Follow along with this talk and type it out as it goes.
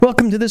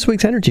Welcome to this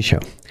week's Energy Show.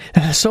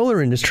 The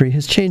solar industry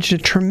has changed a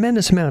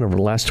tremendous amount over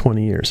the last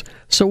 20 years.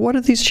 So what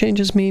do these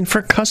changes mean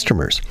for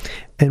customers?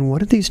 And what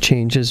do these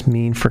changes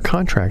mean for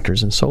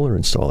contractors and solar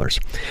installers?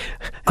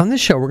 On this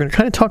show, we're going to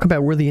kind of talk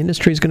about where the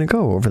industry is going to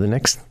go over the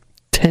next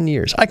 10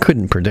 years. I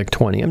couldn't predict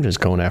 20. I'm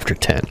just going after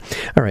 10.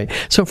 All right.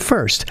 So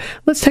first,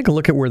 let's take a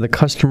look at where the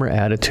customer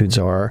attitudes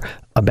are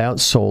about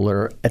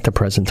solar at the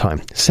present time.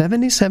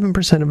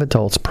 77% of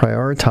adults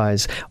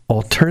prioritize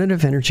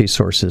alternative energy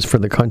sources for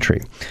the country,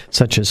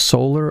 such as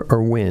solar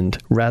or wind,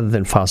 rather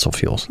than fossil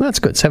fuels. That's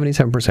good,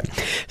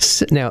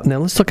 77%. Now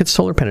let's look at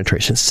solar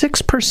penetration.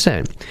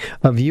 6%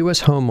 of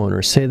U.S.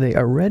 homeowners say they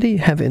already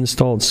have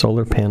installed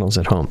solar panels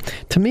at home.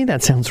 To me,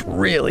 that sounds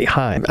really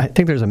high. I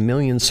think there's 1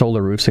 million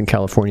solar roofs in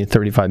California,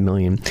 35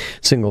 million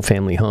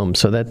single-family homes,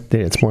 so that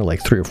it's more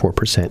like 3 or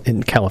 4%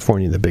 in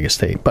California, the biggest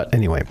state. But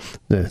anyway,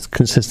 the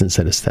consistent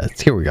set of stats.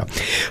 Here we go.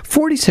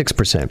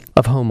 46%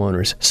 of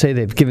homeowners say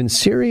they've given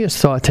serious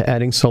thought to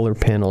adding solar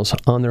panels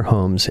on their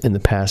homes in the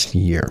past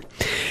year.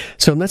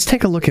 So let's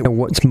take a look at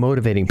what's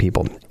motivating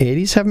people.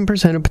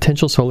 87% of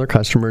potential solar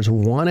customers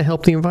want to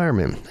help the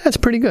environment. That's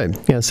pretty good.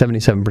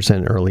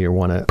 77% earlier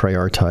want to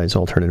prioritize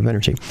alternative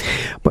energy.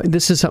 But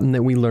this is something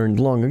that we learned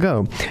long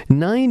ago.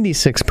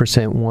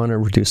 96% want to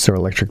reduce their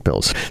electric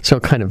bills. So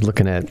kind of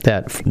looking at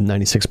that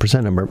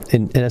 96% number,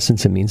 in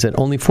essence, it means that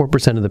only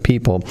 4% of the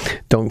people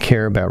don't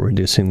care about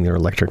reducing their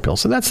electric bill.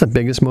 So that's the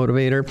biggest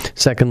motivator.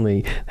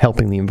 Secondly,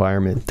 helping the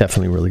environment,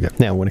 definitely really good.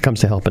 Now, when it comes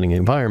to helping the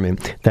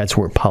environment, that's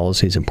where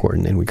policy is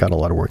important, and we've got a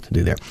lot of work to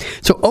do there.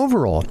 So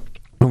overall,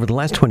 over the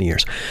last 20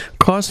 years,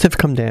 costs have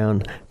come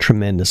down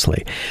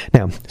tremendously.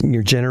 Now,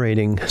 you're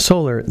generating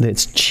solar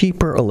that's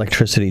cheaper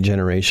electricity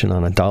generation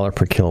on a dollar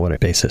per kilowatt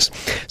basis.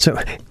 So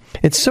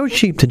it's so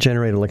cheap to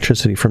generate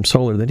electricity from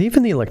solar that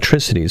even the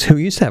electricities, who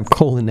used to have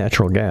coal and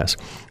natural gas,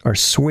 are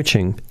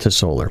switching to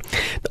solar.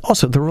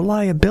 Also, the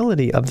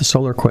reliability of the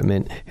solar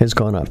equipment has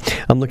gone up.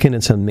 I'm looking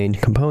at some main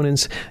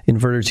components.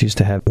 Inverters used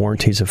to have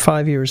warranties of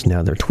 5 years.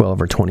 Now they're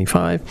 12 or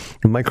 25.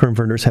 And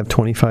microinverters have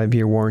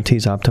 25-year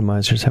warranties.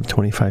 Optimizers have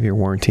 25-year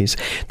warranties.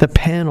 The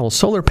panels,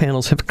 solar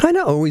panels, have kind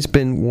of always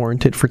been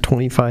warranted for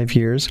 25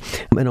 years,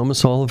 and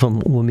almost all of them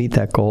will meet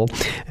that goal.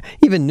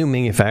 Even new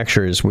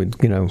manufacturers would,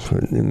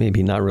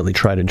 maybe not really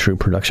tried and true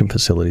production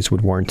facilities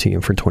would warranty them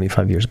for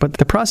 25 years. But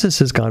the process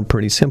has gone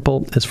pretty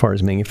simple as far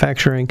as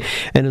manufacturing,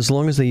 and as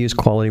long as they use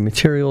quality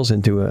materials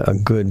and do a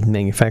good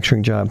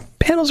manufacturing job,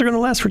 panels are going to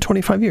last for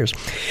 25 years.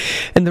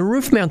 And the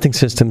roof mounting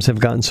systems have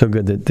gotten so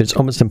good that it's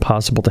almost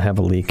impossible to have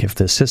a leak if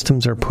the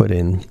systems are put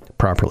in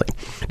properly.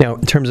 Now,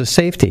 in terms of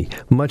safety,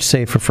 much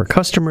safer for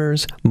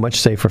customers, much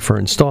safer for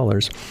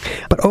installers.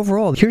 But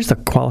overall, here's the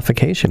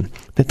qualification.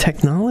 The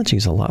technology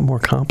is a lot more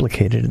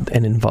complicated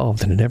and involved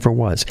than it ever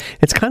was.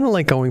 It's kind of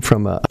like going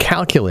from a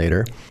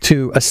calculator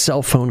to a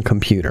cell phone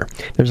computer.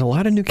 There's a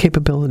lot of new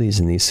capabilities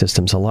in these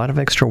systems, a lot of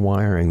extra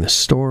wiring, the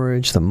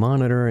storage, the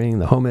monitoring,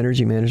 the home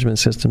energy management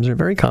systems are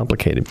very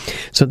complicated.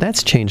 So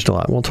that's changed a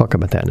lot. We'll talk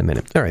about that in a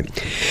minute. All right.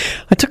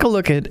 I took a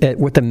look at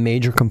what the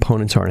major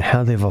components are and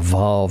how they've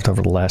evolved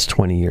over the last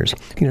 20 years.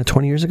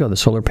 20 years ago, the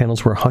solar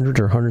panels were 100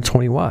 or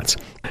 120 watts.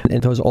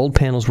 And those old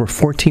panels were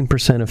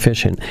 14%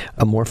 efficient.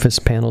 Amorphous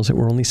panels that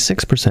were only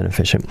 6%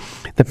 efficient.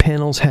 The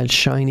panels had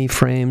shiny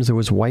frames. There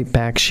was white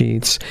back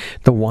sheets.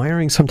 The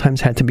wiring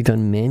sometimes had to be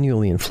done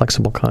manually in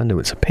flexible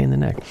conduits, a pain in the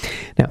neck.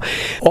 Now,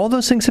 all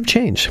those things have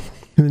changed.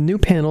 The new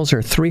panels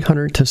are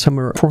 300 to some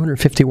are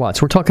 450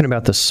 watts. We're talking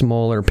about the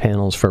smaller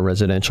panels for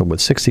residential with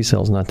 60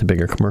 cells, not the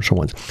bigger commercial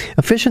ones.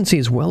 Efficiency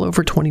is well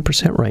over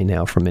 20% right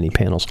now for many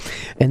panels.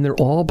 And they're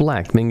all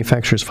black.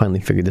 Manufacturers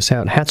finally figured this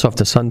out. Hats off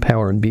to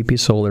SunPower and BP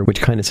Solar,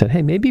 which kind of said,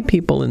 hey, maybe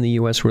people in the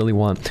U.S. really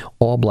want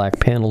all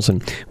black panels.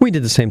 And we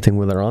did the same thing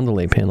with our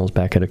on-delay panels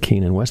back at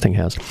Akeene and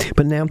Westinghouse.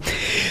 But now,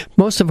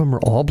 most of them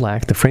are all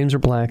black. The frames are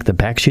black. The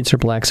back sheets are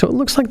black. So it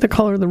looks like the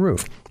color of the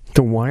roof.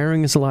 The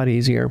wiring is a lot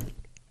easier.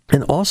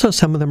 And also,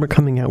 some of them are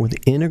coming out with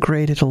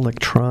integrated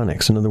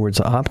electronics. In other words,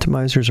 the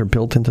optimizers are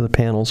built into the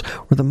panels,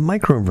 or the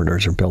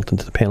microinverters are built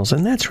into the panels.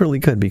 And that's really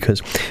good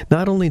because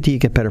not only do you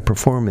get better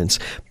performance,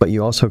 but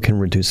you also can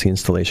reduce the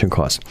installation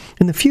costs.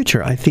 In the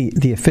future, I think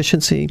the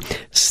efficiency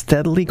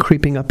steadily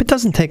creeping up. It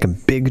doesn't take a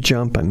big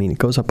jump. I mean, it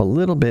goes up a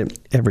little bit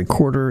every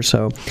quarter or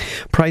so.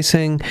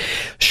 Pricing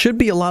should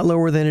be a lot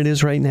lower than it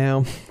is right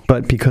now.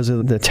 But because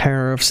of the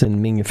tariffs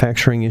and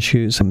manufacturing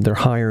issues, they're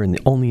higher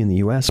only in the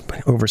U.S.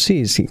 But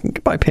overseas, you can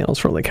buy panels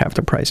for like half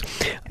the price.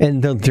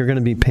 And they're going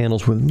to be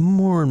panels with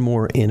more and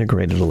more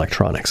integrated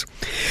electronics.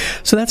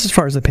 So that's as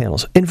far as the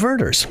panels.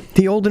 Inverters,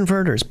 the old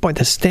inverters. Boy,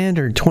 the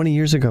standard 20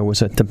 years ago was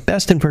that the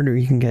best inverter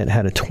you can get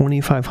had a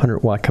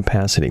 2,500 watt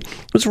capacity.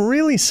 It was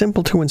really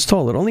simple to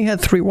install. It only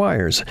had 3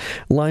 wires.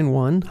 Line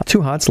 1,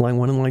 2 hots, line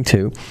 1 and line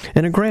 2,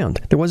 and a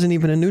ground. There wasn't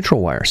even a neutral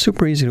wire.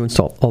 Super easy to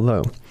install,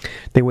 although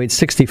they weighed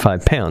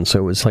 65 pounds. So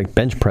it was like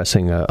bench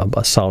pressing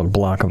a solid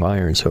block of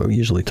iron. So it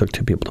usually took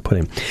 2 people to put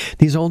in.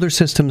 These older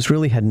systems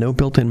really had no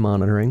built-in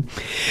monitoring.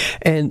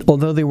 And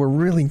although they were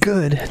really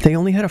good, they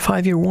only had a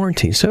 5-year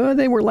warranty. So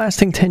they were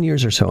lasting 10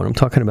 years or so. And I'm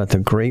talking about the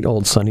great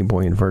old Sunny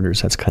Boy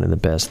inverters. That's kind of the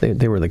best.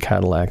 They were the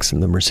Cadillacs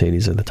and the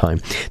Mercedes at the time.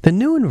 The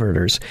new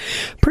inverters,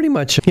 pretty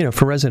much,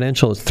 for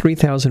residential, it's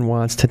 3,000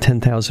 watts to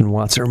 10,000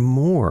 watts or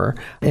more.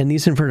 And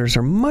these inverters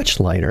are much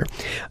lighter.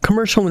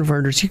 Commercial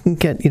inverters, you can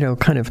get,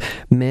 kind of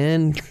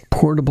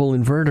man-portable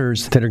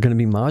inverters that are going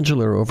to be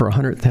modular over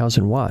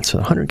 100,000 watts. So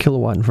 100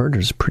 kilowatt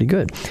inverters is pretty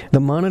good. The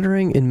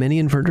monitoring in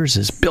many inverters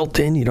is built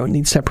in. You don't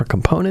need separate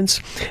components.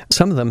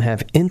 Some of them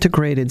have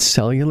integrated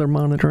cellular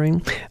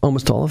monitoring.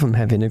 Almost all of them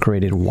have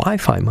integrated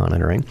Wi-Fi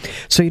monitoring.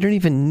 So you don't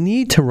even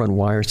need to run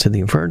wires to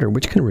the inverter,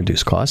 which can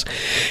reduce costs.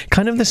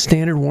 Kind of the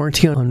standard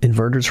warranty on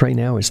inverters right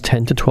now is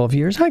 10 to 12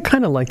 years. I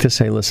kind of like to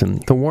say,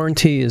 listen, the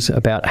warranty is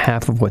about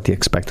half of what the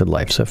expected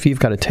life. So if you've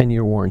got a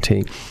 10-year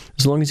warranty,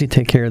 as long as you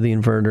take care of the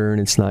inverter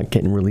and it's not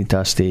getting really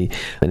dusty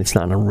and it's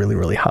not in a really,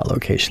 really hot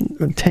location,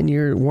 a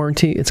 10-year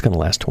warranty, it's going to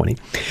last 20.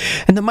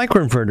 And the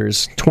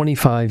microinverters,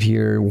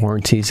 25-year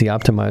warranties, the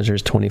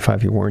optimizers,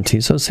 25-year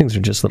warranties, those things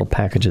are just little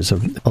packages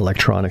of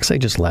electronics. They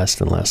just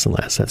last and last and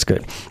last. That's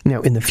good.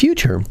 Now, in the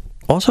future,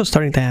 also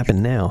starting to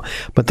happen now,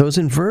 but those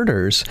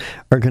inverters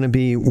are going to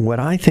be what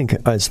I think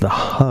is the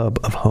hub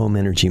of home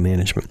energy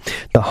management.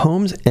 The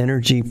home's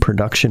energy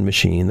production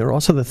machine, they're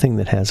also the thing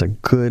that has a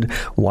good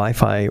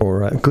Wi-Fi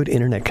or a good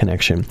internet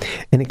connection,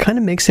 and it kind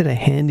of makes it a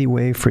handy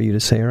way for you to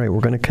say, all right,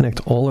 we're going to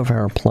connect all of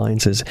our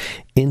appliances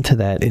into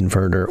that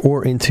inverter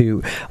or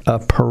into a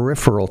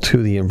peripheral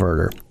to the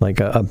inverter, like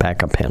a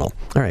backup panel.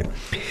 All right.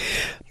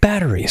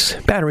 Battery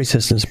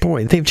systems,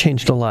 boy, they've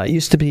changed a lot. It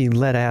used to be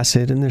lead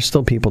acid, and there's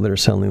still people that are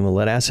selling the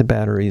lead acid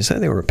batteries.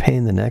 They were a pain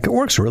in the neck. It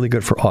works really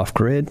good for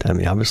off-grid. I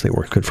mean, obviously it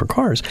works good for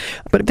cars,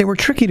 but they were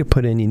tricky to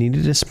put in. You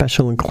needed a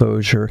special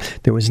enclosure.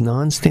 There was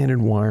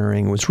non-standard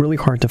wiring. It was really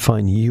hard to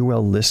find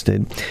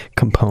UL-listed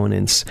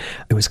components.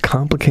 It was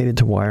complicated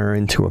to wire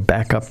into a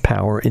backup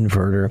power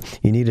inverter.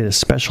 You needed a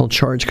special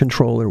charge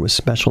controller with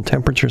special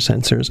temperature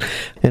sensors,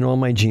 and all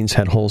my jeans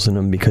had holes in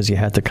them because you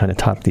had to kind of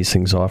top these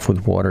things off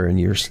with water, and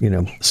you're,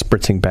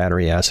 spritzing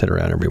battery acid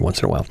around every once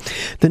in a while.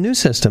 The new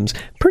systems,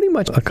 pretty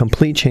much a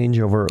complete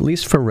changeover, at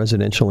least for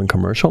residential and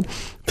commercial,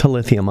 to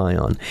lithium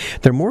ion.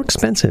 They're more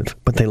expensive,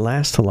 but they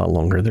last a lot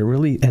longer.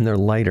 They're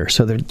lighter,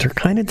 so they're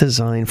kind of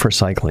designed for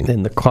cycling,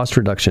 and the cost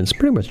reduction is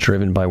pretty much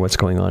driven by what's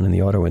going on in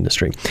the auto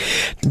industry.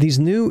 These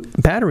new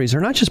batteries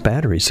are not just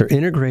batteries, they're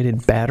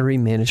integrated battery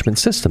management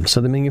systems. So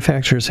the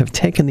manufacturers have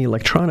taken the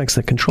electronics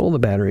that control the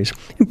batteries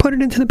and put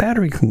it into the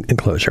battery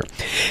enclosure.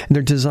 And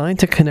they're designed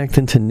to connect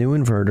into new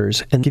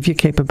inverters and give you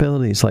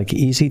capabilities like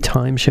easy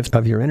time shift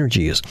of your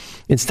energy use.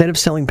 Instead of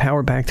selling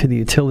power back to the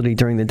utility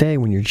during the day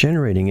when you're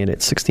generating it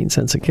at 16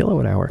 cents a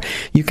kilowatt hour,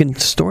 you can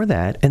store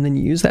that and then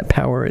you use that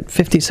power at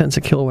 50 cents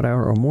a kilowatt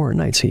hour or more at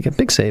night, so you get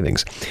big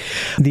savings.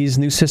 These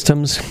new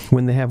systems,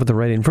 when they have the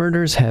right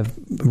inverters, have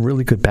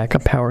really good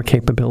backup power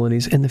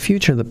capabilities. In the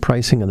future, the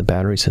pricing of the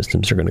battery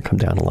systems are going to come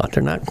down a lot.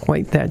 They're not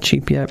quite that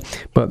cheap yet,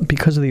 but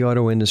because of the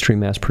auto industry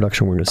mass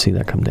production, we're going to see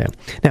that come down.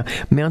 Now,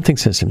 mounting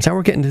systems. Now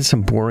we're getting into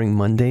some boring,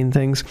 mundane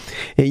things.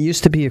 It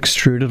used to be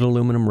extruded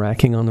aluminum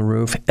racking on the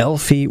roof.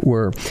 L-feet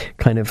were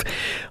kind of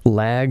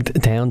lagged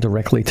down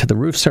directly to the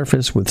roof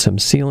surface with some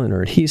sealant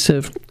or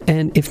adhesive.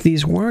 And if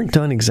these weren't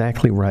done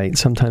exactly right,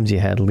 sometimes you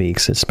had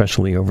leaks,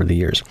 especially over the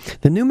years.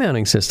 The new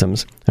mounting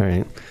systems, all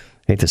right,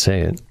 hate to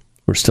say it,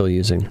 we're still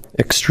using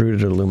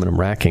extruded aluminum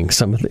racking,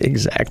 some of the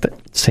exact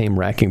same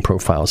racking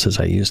profiles as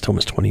I used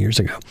almost 20 years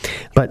ago.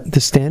 But the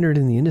standard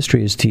in the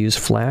industry is to use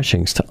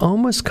flashings to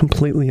almost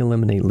completely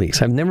eliminate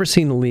leaks. I've never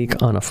seen a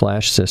leak on a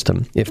flash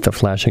system if the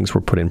flashings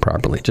were put in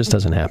properly. It just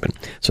doesn't happen.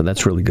 So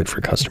that's really good for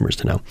customers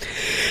to know.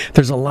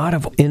 There's a lot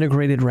of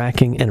integrated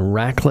racking and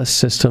rackless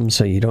systems,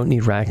 so you don't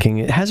need racking.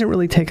 It hasn't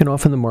really taken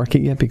off in the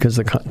market yet because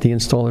the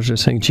installers are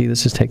saying, gee,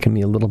 this has taken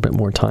me a little bit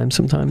more time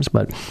sometimes,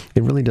 but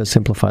it really does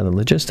simplify the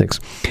logistics.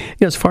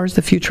 As far as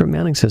the future of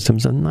mounting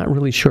systems, I'm not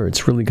really sure.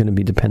 It's really going to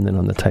be dependent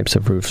on the types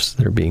of roofs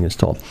that are being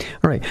installed.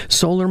 All right,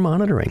 solar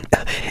monitoring.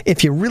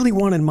 If you really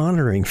wanted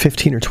monitoring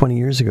 15 or 20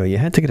 years ago, you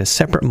had to get a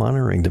separate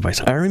monitoring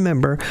device. I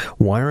remember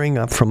wiring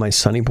up from my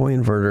Sunny Boy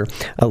inverter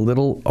a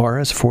little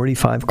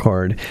RS-45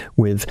 card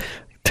with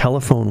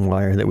telephone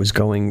wire that was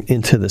going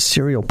into the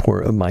serial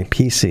port of my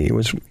PC. It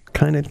was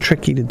kind of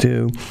tricky to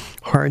do,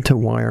 hard to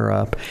wire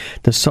up.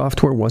 The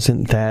software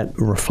wasn't that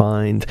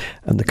refined,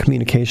 and the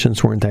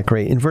communications weren't that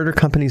great. Inverter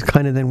companies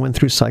kind of then went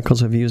through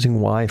cycles of using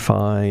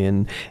Wi-Fi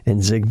and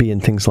Zigbee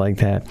and things like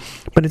that.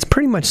 But it's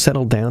pretty much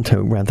settled down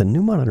to, well, the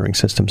new monitoring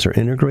systems are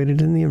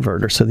integrated in the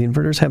inverter, so the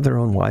inverters have their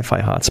own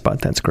Wi-Fi hotspot.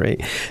 That's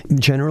great.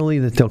 Generally,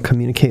 that they'll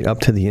communicate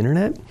up to the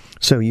internet.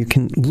 So you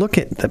can look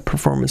at the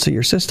performance of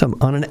your system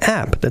on an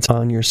app that's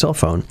on your cell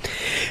phone.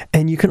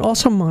 And you can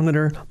also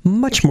monitor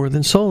much more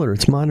than solar.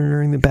 It's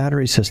monitoring the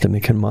battery system.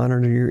 It can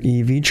monitor your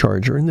EV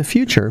charger. In the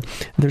future,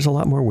 there's a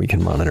lot more we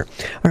can monitor.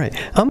 All right,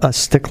 I'm a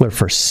stickler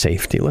for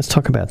safety. Let's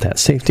talk about that.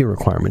 Safety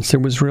requirements. There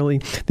was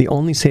really, the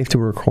only safety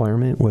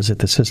requirement was that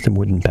the system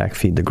wouldn't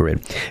backfeed the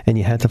grid. And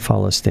you had to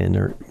follow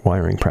standard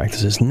wiring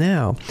practices.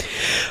 Now,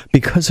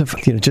 because of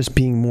just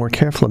being more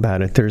careful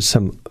about it, there's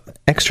some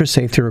extra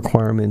safety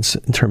requirements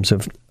in terms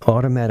of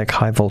automatic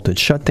high voltage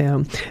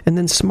shutdown, and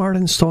then smart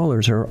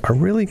installers are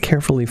really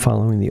carefully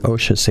following the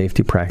OSHA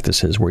safety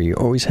practices, where you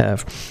always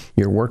have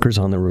your workers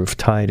on the roof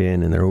tied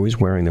in and they're always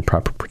wearing the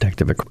proper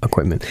protective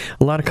equipment.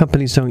 A lot of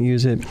companies don't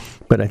use it,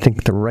 but I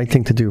think the right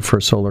thing to do for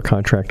a solar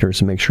contractor is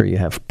to make sure you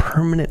have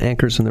permanent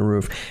anchors in the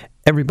roof.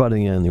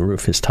 Everybody on the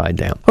roof is tied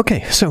down.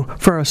 Okay, so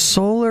for a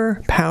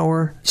solar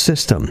power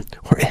system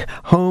or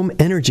home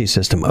energy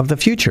system of the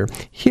future,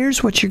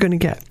 here's what you're going to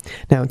get.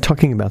 Now,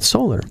 talking about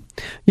solar,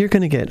 you're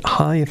going to get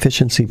high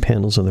efficiency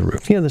panels on the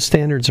roof. The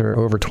standards are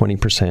over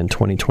 20%,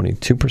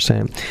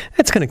 22%.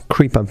 That's going to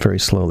creep up very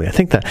slowly. I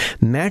think the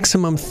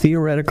maximum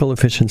theoretical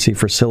efficiency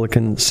for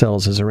silicon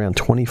cells is around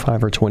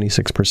 25 or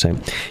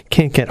 26%.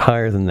 Can't get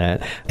higher than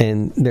that.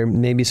 And there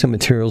may be some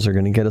materials are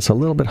going to get us a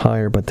little bit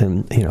higher, but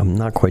then, I'm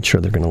not quite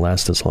sure they're going to last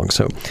as long.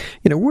 So,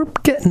 we're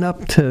getting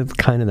up to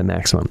kind of the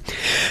maximum.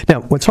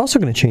 Now, what's also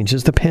going to change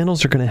is the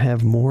panels are going to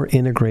have more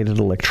integrated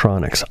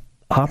electronics,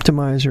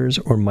 optimizers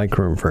or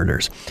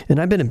microinverters. And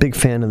I've been a big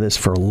fan of this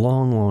for a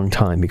long, long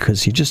time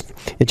because it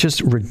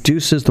just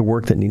reduces the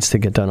work that needs to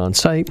get done on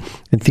site.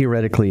 And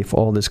theoretically, if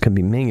all this can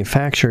be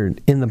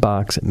manufactured in the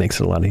box, it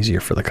makes it a lot easier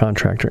for the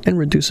contractor and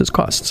reduces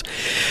costs.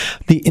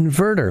 The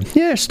inverter,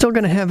 still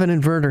going to have an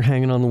inverter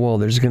hanging on the wall.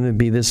 There's going to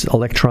be this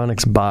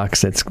electronics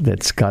box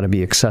that's got to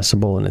be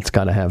accessible, and it's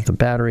got to have the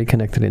battery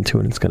connected into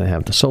it. It's going to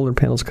have the solar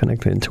panels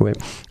connected into it.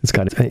 It's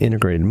got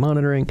integrated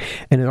monitoring,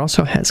 and it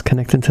also has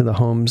connected to the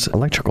home's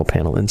electrical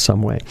panel in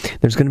some way.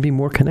 There's going to be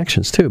more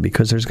connections too,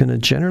 because there's going to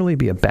generally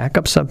be a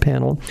backup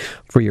subpanel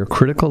for your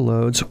critical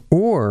loads,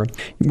 or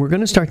we're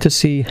going to start to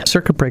see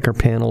circuit breaker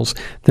panels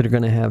that are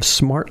going to have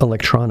smart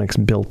electronics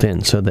built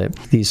in so that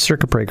these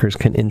circuit breakers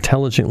can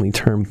intelligently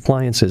turn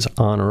appliances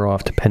on or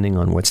off depending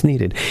on what's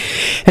needed.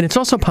 And it's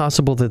also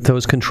possible that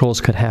those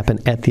controls could happen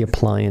at the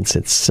appliance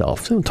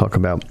itself. So we'll talk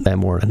about that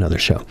more in another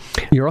show.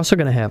 You're also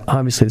going to have,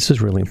 obviously this is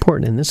really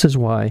important, and this is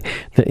why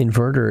the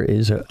inverter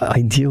is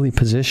ideally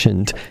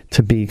positioned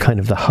to be kind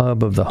of the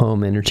hub of the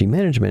home energy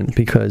management,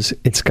 because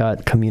it's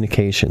got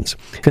communications.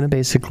 It's going to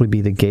basically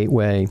be the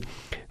gateway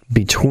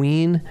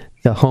between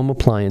the home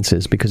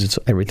appliances, because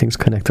everything's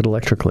connected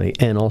electrically,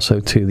 and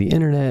also to the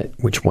internet,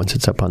 which once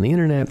it's up on the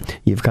internet,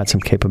 you've got some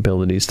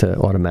capabilities to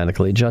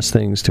automatically adjust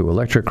things to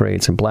electric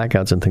rates and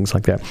blackouts and things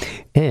like that.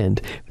 And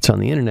if it's on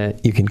the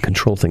internet, you can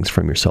control things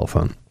from your cell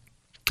phone.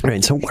 All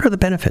right, so what are the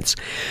benefits?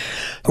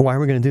 Why are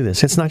we going to do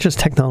this? It's not just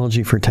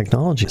technology for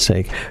technology's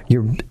sake.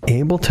 You're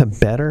able to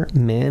better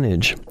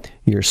manage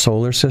your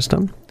solar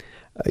system,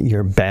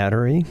 your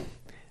battery,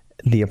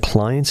 the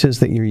appliances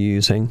that you're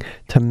using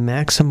to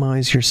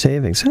maximize your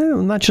savings. And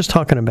I'm not just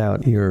talking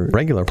about your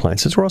regular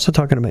appliances. We're also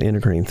talking about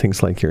integrating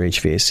things like your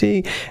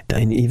HVAC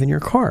and even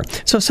your car.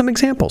 So some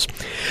examples.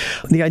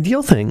 The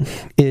ideal thing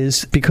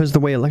is, because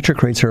the way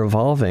electric rates are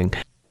evolving,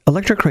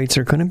 electric rates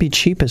are going to be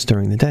cheapest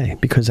during the day,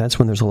 because that's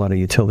when there's a lot of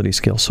utility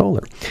scale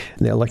solar.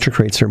 The electric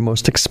rates are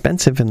most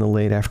expensive in the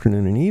late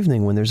afternoon and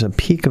evening when there's a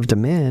peak of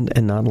demand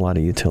and not a lot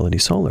of utility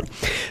solar.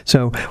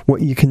 So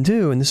what you can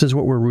do, and this is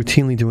what we're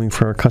routinely doing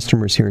for our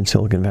customers here in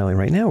Silicon Valley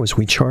right now, is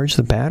we charge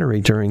the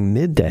battery during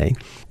midday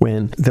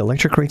when the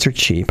electric rates are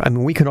cheap. I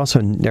mean,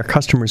 our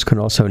customers could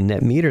also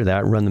net meter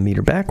that, run the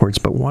meter backwards,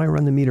 but why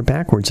run the meter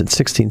backwards at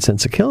 16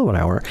 cents a kilowatt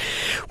hour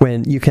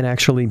when you can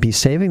actually be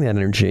saving that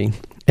energy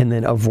and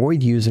then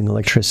avoid using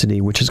electricity,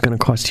 which is going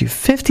to cost you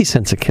 50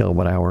 cents a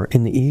kilowatt hour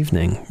in the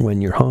evening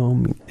when you're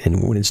home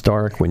and when it's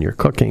dark, when you're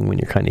cooking, when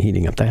you're kind of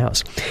heating up the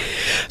house.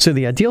 So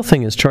the ideal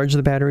thing is charge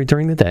the battery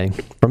during the day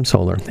from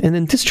solar, and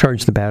then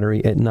discharge the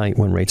battery at night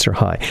when rates are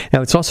high.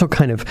 Now, it's also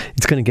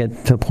it's going to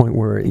get to the point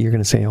where you're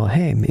going to say, oh,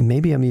 hey,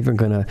 maybe I'm even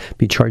going to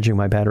be charging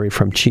my battery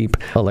from cheap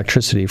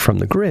electricity from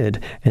the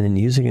grid and then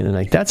using it at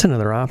night. That's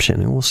another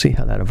option, and we'll see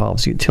how that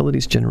evolves.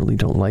 Utilities generally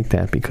don't like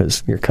that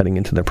because you're cutting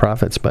into their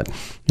profits, but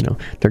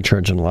they're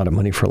charging a lot of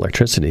money for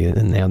electricity,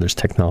 and now there's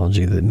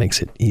technology that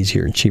makes it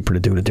easier and cheaper to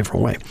do it a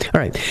different way. All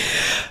right.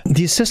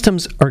 These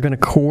systems are going to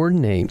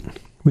coordinate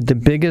with the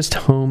biggest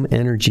home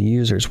energy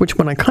users, which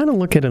when I kind of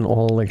look at an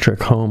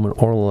all-electric home, an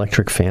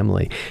all-electric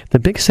family, the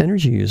biggest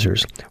energy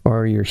users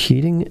are your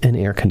heating and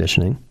air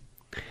conditioning,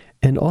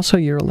 and also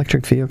your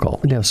electric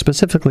vehicle. Now,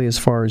 specifically as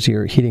far as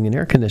your heating and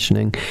air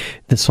conditioning,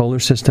 the solar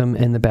system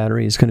and the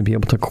battery is going to be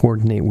able to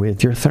coordinate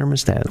with your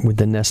thermostat, with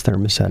the Nest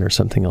thermostat or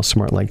something else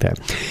smart like that.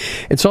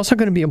 It's also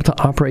going to be able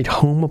to operate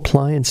home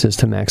appliances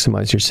to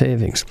maximize your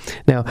savings.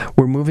 Now,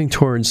 we're moving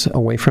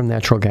away from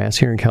natural gas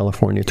here in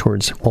California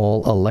towards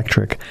all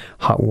electric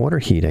hot water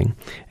heating,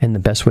 and the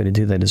best way to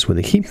do that is with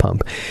a heat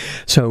pump.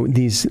 So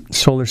these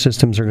solar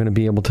systems are going to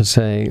be able to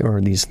say, or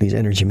these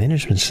energy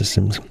management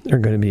systems are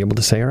going to be able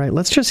to say, all right,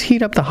 let's just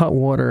heat up the hot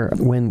water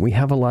when we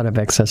have a lot of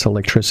excess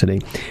electricity,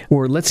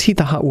 or let's heat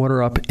the hot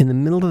water up in the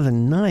middle of the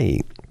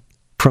night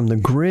from the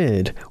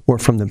grid or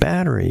from the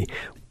battery.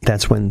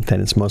 That's when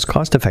it's most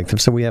cost effective.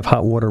 So we have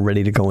hot water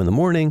ready to go in the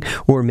morning,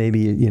 or maybe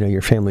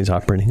your family's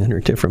operating under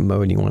a different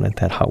mode and you want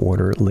that hot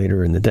water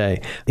later in the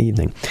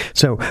evening.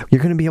 So you're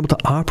going to be able to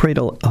operate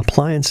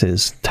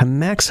appliances to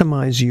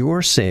maximize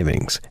your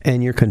savings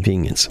and your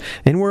convenience.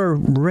 And we're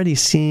already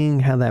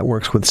seeing how that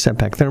works with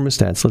step-back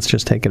thermostats. Let's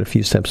just take it a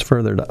few steps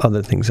further to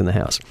other things in the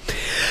house.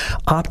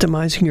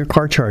 Optimizing your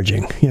car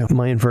charging.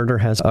 My inverter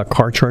has a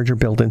car charger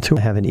built into it.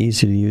 I have an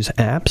easy-to-use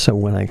app, so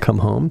when I come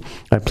home,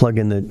 I plug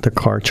in the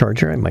car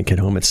charger. I might get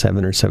home at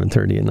 7 or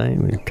 7:30 at night.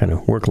 We kind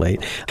of work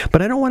late.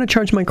 But I don't want to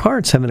charge my car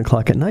at 7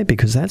 o'clock at night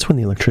because that's when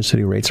the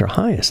electricity rates are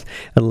highest.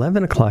 At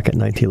 11 o'clock at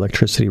night, the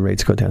electricity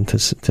rates go down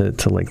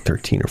to like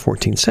 13 or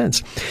 14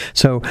 cents.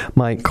 So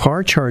my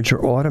car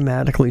charger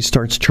automatically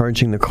starts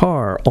charging the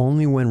car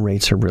only when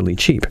rates are really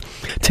cheap.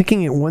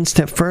 Taking it one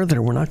step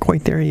further, we're not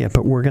quite there yet,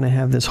 but we're going to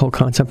have this whole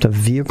concept of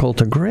vehicle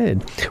to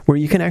grid, where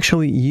you can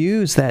actually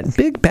use that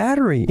big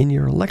battery in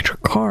your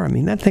electric car. I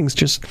mean, that thing's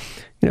just...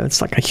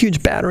 it's like a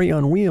huge battery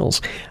on wheels,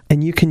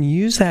 and you can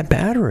use that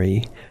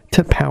battery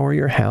to power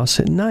your house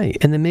at night.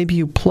 And then maybe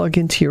you plug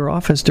into your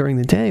office during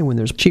the day when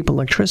there's cheap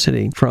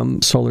electricity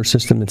from solar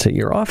system that's at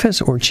your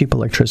office, or cheap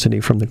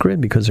electricity from the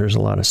grid because there's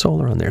a lot of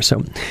solar on there.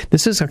 So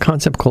this is a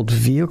concept called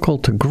vehicle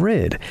to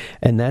grid,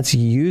 and that's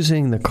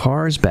using the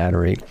car's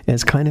battery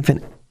as kind of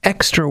an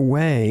extra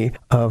way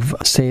of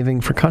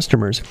saving for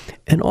customers.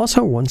 And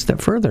also one step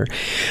further,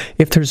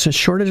 if there's a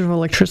shortage of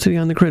electricity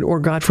on the grid, or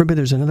God forbid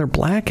there's another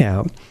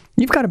blackout,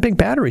 you've got a big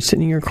battery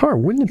sitting in your car.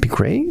 Wouldn't it be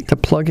great to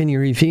plug in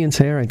your EV and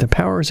say, all right, the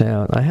power's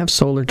out. I have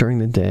solar during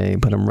the day,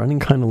 but I'm running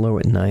kind of low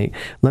at night.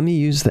 Let me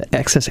use the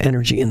excess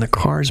energy in the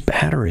car's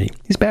battery.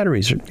 These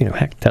batteries are,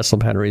 heck, Tesla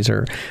batteries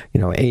are,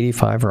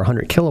 85 or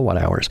 100 kilowatt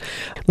hours.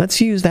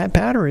 Let's use that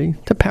battery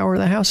to power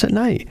the house at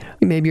night.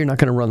 Maybe you're not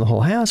going to run the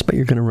whole house, but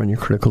you're going to run your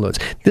critical loads.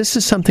 This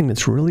is something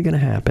that's really going to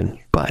happen,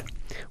 but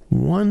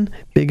one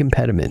big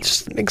impediment,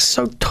 just makes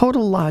so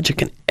total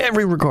logic in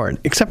every regard,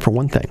 except for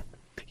one thing.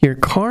 Your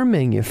car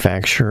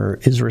manufacturer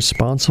is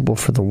responsible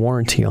for the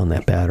warranty on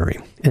that battery.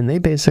 And they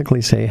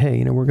basically say,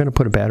 hey, we're going to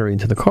put a battery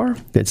into the car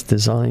that's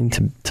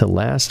designed to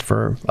last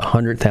for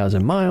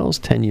 100,000 miles,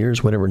 10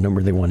 years, whatever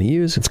number they want to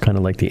use. It's kind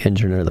of like the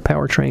engine or the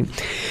powertrain.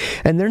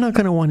 And they're not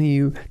going to want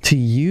you to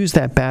use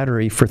that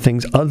battery for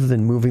things other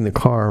than moving the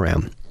car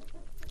around.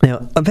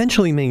 Now,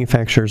 eventually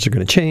manufacturers are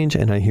going to change,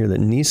 and I hear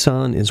that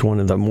Nissan is one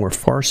of the more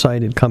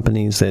far-sighted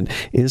companies that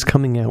is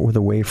coming out with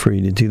a way for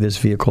you to do this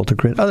vehicle to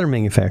grid. Other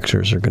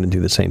manufacturers are going to do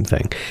the same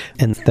thing,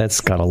 and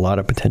that's got a lot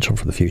of potential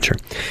for the future.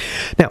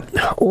 Now,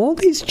 all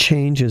these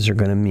changes are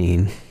going to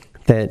mean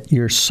that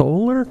your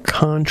solar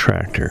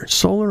contractor,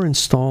 solar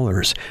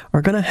installers,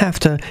 are going to have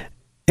to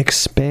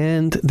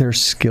expand their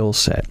skill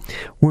set.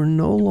 We're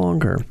no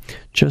longer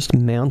just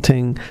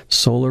mounting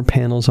solar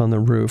panels on the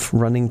roof,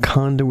 running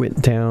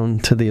conduit down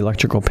to the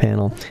electrical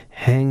panel,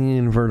 hanging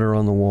an inverter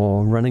on the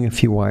wall, running a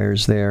few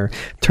wires there,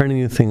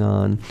 turning the thing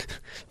on,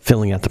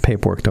 filling out the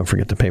paperwork, don't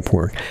forget the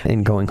paperwork,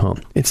 and going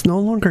home. It's no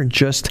longer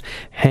just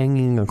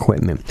hanging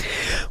equipment.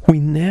 We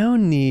now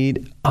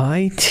need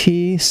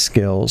IT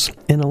skills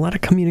and a lot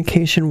of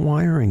communication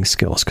wiring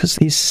skills, because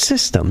these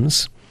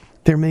systems,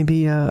 there may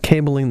be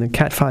cabling, the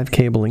Cat5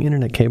 cabling,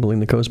 internet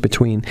cabling that goes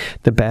between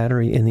the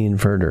battery and the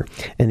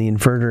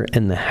inverter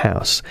and the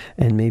house,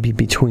 and maybe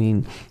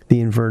between the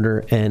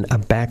inverter and a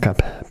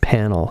backup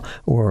panel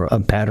or a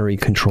battery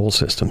control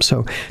system.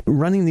 So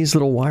running these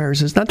little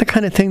wires is not the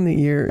kind of thing that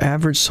your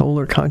average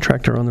solar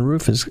contractor on the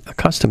roof is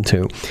accustomed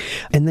to.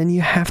 And then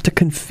you have to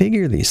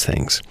configure these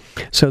things.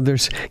 So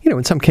there's,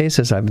 in some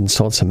cases, I've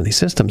installed some of these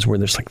systems where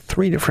there's like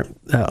 3 different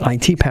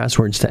IT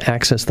passwords to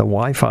access the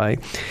Wi-Fi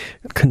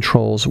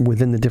controls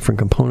within the different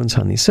components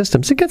on these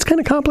systems. It gets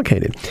kind of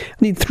complicated. I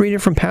need 3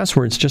 different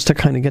passwords just to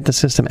kind of get the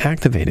system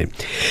activated.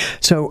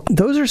 So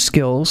those are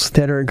skills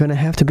that are going to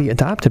have to be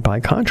adopted by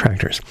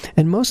contractors.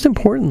 And most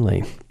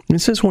importantly,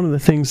 this is one of the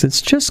things that's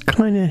just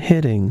kind of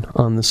hitting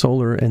on the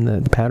solar and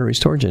the battery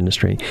storage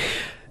industry.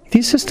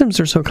 These systems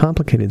are so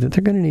complicated that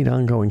they're going to need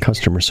ongoing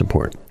customer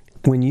support.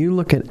 When you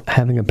look at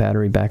having a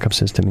battery backup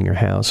system in your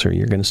house, or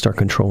you're going to start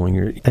controlling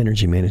your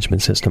energy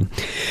management system,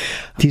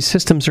 these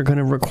systems are going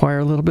to require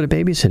a little bit of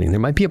babysitting. There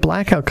might be a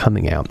blackout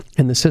coming out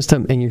in the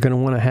system, and you're going to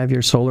want to have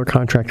your solar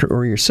contractor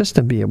or your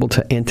system be able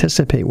to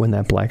anticipate when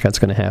that blackout's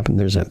going to happen.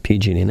 There's a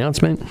PG&E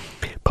announcement,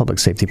 public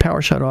safety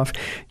power shutoff.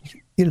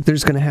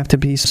 There's going to have to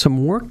be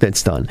some work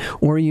that's done.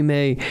 Or you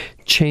may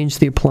change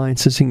the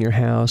appliances in your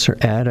house or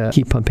add a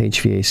heat pump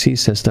HVAC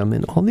system.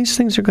 And all these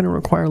things are going to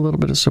require a little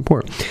bit of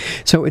support.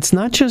 So it's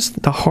not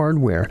just the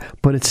hardware,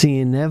 but it's the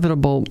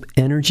inevitable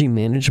energy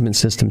management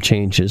system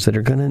changes that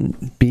are going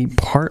to be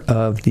part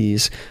of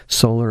these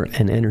solar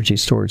and energy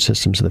storage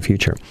systems of the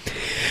future.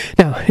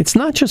 Now, it's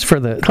not just for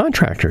the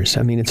contractors.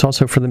 I mean, it's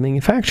also for the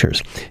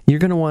manufacturers. You're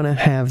going to want to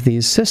have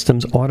these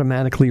systems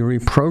automatically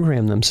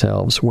reprogram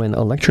themselves when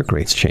electric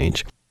rates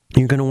change.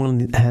 You're going to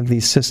want to have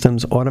these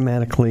systems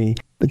automatically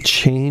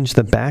change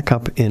the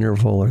backup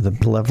interval or the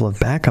level of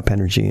backup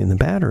energy in the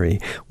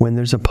battery when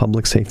there's a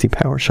public safety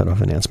power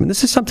shutoff announcement.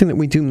 This is something that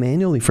we do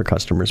manually for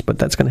customers, but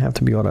that's going to have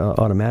to be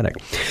automatic.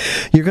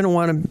 You're going to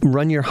want to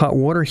run your hot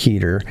water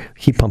heater,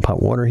 heat pump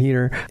hot water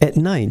heater, at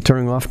night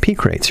during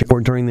off-peak rates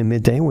or during the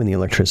midday when the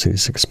electricity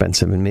is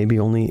expensive, and maybe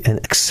only and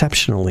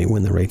exceptionally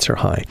when the rates are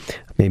high.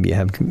 Maybe you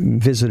have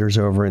visitors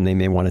over and they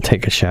may want to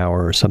take a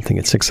shower or something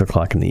at 6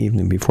 o'clock in the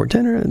evening before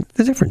dinner.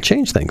 The different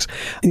change things.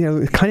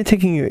 Kind of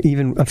taking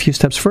even a few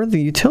steps further,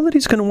 the utility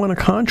is going to want to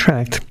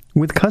contract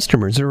with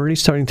customers. They're already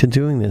starting to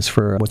doing this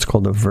for what's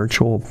called a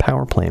virtual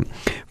power plant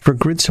for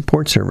grid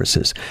support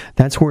services.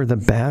 That's where the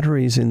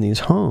batteries in these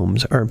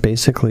homes are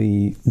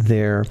basically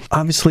there,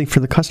 obviously for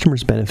the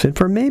customer's benefit,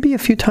 for maybe a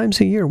few times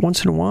a year,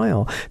 once in a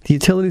while. The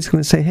utility is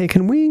going to say, hey,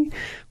 can we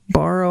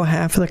borrow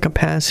half of the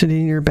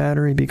capacity in your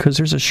battery because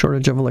there's a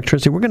shortage of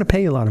electricity? We're going to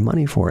pay you a lot of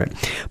money for it,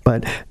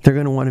 but they're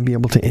going to want to be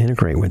able to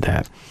integrate with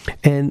that.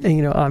 And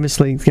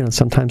obviously,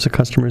 sometimes the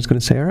customer is going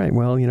to say, all right,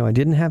 well, I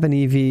didn't have an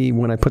EV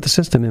when I put the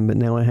system in, but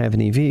now I have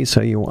an EV,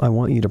 so I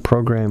want you to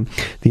program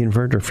the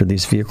inverter for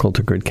these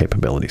vehicle-to-grid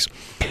capabilities.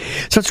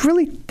 So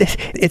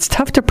it's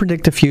tough to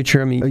predict the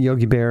future. I mean,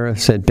 Yogi Berra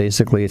said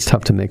basically it's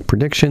tough to make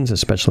predictions,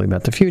 especially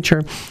about the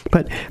future,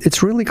 but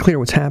it's really clear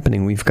what's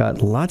happening. We've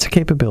got lots of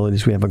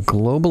capabilities. We have a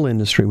global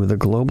industry with a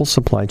global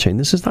supply chain.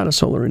 This is not a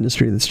solar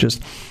industry that's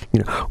just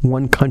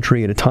one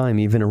country at a time,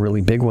 even a really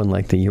big one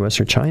like the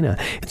US or China.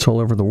 It's all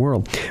over the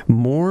world.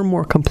 More and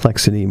more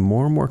complexity,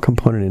 more and more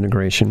component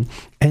integration,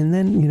 and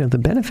then the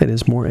benefit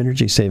is more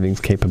energy savings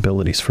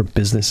capabilities for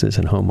businesses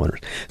and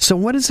homeowners. So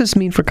what does this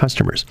mean for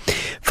customers?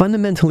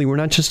 Fundamentally, we're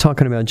not just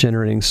talking about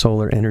generating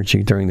solar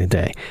energy during the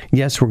day.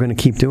 Yes, we're going to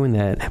keep doing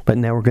that, but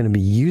now we're going to be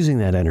using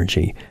that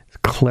energy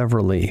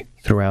cleverly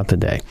throughout the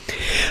day.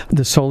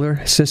 The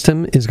solar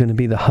system is going to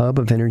be the hub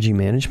of energy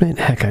management.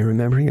 Heck, I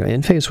remember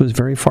Enphase was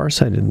very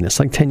farsighted in this.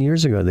 Like 10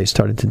 years ago, they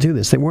started to do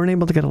this. They weren't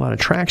able to get a lot of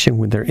traction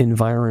with their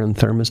Environ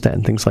thermostat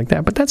and things like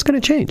that, but that's going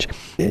to change.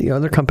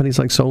 Other companies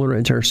like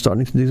SolarEdge are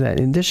starting to do that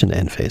in addition to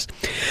Enphase.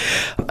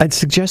 I'd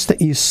suggest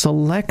that you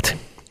select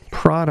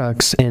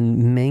products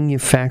and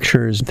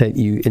manufacturers that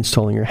you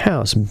install in your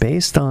house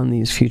based on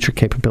these future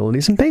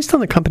capabilities and based on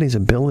the company's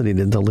ability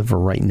to deliver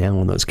right now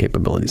on those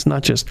capabilities,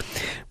 not just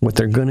what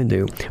they're going to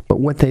do,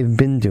 but what they've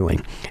been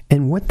doing.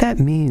 And what that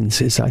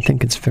means is I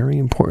think it's very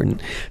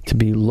important to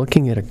be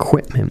looking at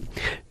equipment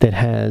that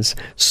has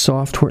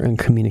software and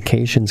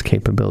communications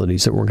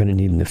capabilities that we're going to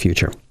need in the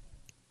future.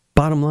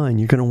 Bottom line,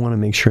 you're going to want to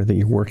make sure that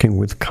you're working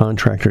with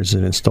contractors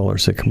and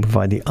installers that can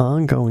provide the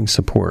ongoing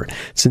support,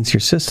 since your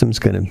system's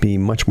going to be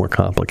much more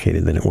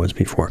complicated than it was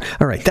before.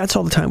 All right, that's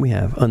all the time we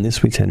have on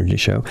this week's Energy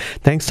Show.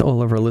 Thanks to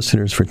all of our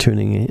listeners for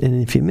tuning in.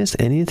 And if you missed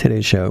any of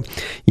today's show,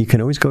 you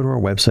can always go to our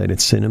website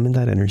at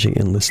cinnamon.energy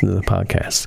and listen to the podcast.